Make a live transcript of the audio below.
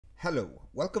Hello,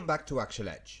 welcome back to Actual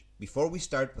Edge. Before we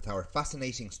start with our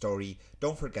fascinating story,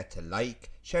 don't forget to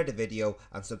like, share the video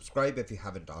and subscribe if you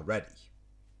haven't already.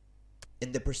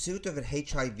 In the pursuit of an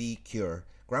HIV cure,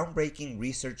 groundbreaking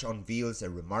research unveils a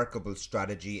remarkable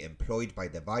strategy employed by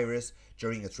the virus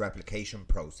during its replication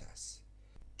process.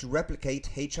 To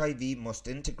replicate, HIV must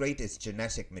integrate its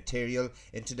genetic material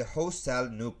into the host cell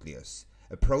nucleus,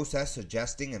 a process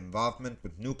suggesting involvement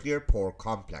with nuclear pore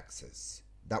complexes,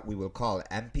 that we will call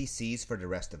NPCs for the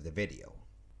rest of the video.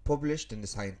 Published in the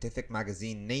scientific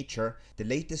magazine Nature, the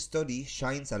latest study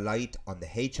shines a light on the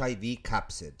HIV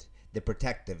capsid, the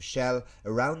protective shell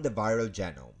around the viral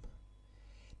genome.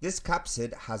 This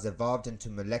capsid has evolved into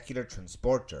molecular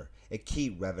transporter, a key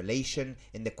revelation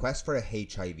in the quest for a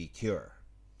HIV cure.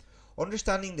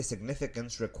 Understanding the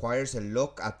significance requires a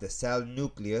look at the cell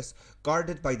nucleus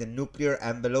guarded by the nuclear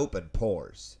envelope and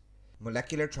pores.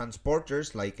 Molecular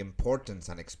transporters like importance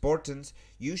and exportance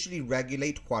usually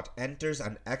regulate what enters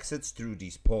and exits through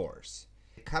these pores.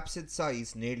 The capsid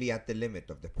size nearly at the limit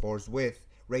of the pore's width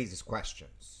raises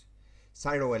questions.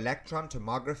 Cytoelectron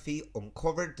tomography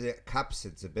uncovered the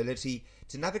capsid's ability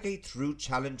to navigate through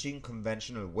challenging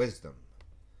conventional wisdom.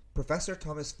 Professor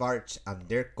Thomas Varch and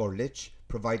Dirk Gorlich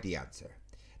provide the answer.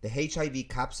 The HIV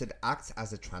capsid acts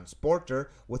as a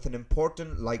transporter with an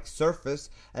important-like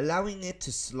surface, allowing it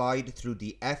to slide through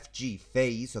the FG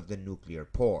phase of the nuclear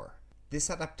pore. This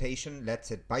adaptation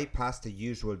lets it bypass the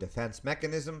usual defense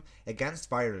mechanism against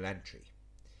viral entry.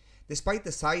 Despite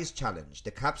the size challenge,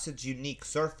 the capsid's unique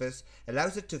surface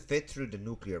allows it to fit through the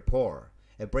nuclear pore,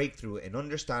 a breakthrough in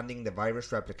understanding the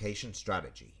virus replication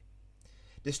strategy.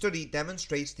 The study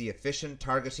demonstrates the efficient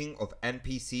targeting of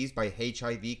NPCs by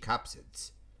HIV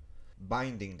capsids,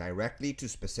 binding directly to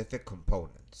specific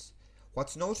components.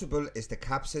 What's notable is the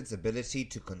capsid's ability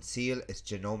to conceal its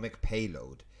genomic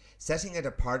payload, setting it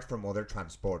apart from other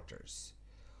transporters.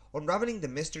 Unraveling the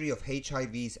mystery of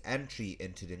HIV's entry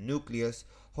into the nucleus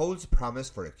holds promise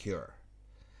for a cure.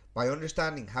 By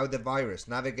understanding how the virus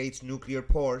navigates nuclear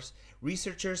pores,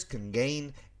 researchers can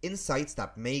gain insights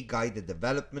that may guide the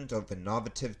development of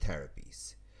innovative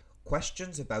therapies.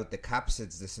 Questions about the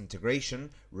capsid's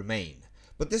disintegration remain,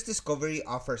 but this discovery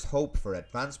offers hope for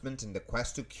advancement in the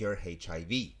quest to cure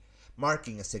HIV,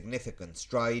 marking a significant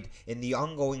stride in the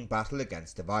ongoing battle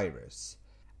against the virus.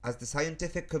 As the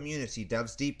scientific community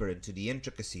delves deeper into the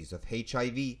intricacies of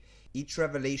HIV, each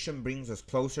revelation brings us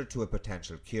closer to a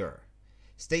potential cure.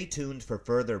 Stay tuned for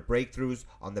further breakthroughs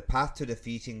on the path to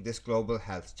defeating this global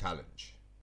health challenge.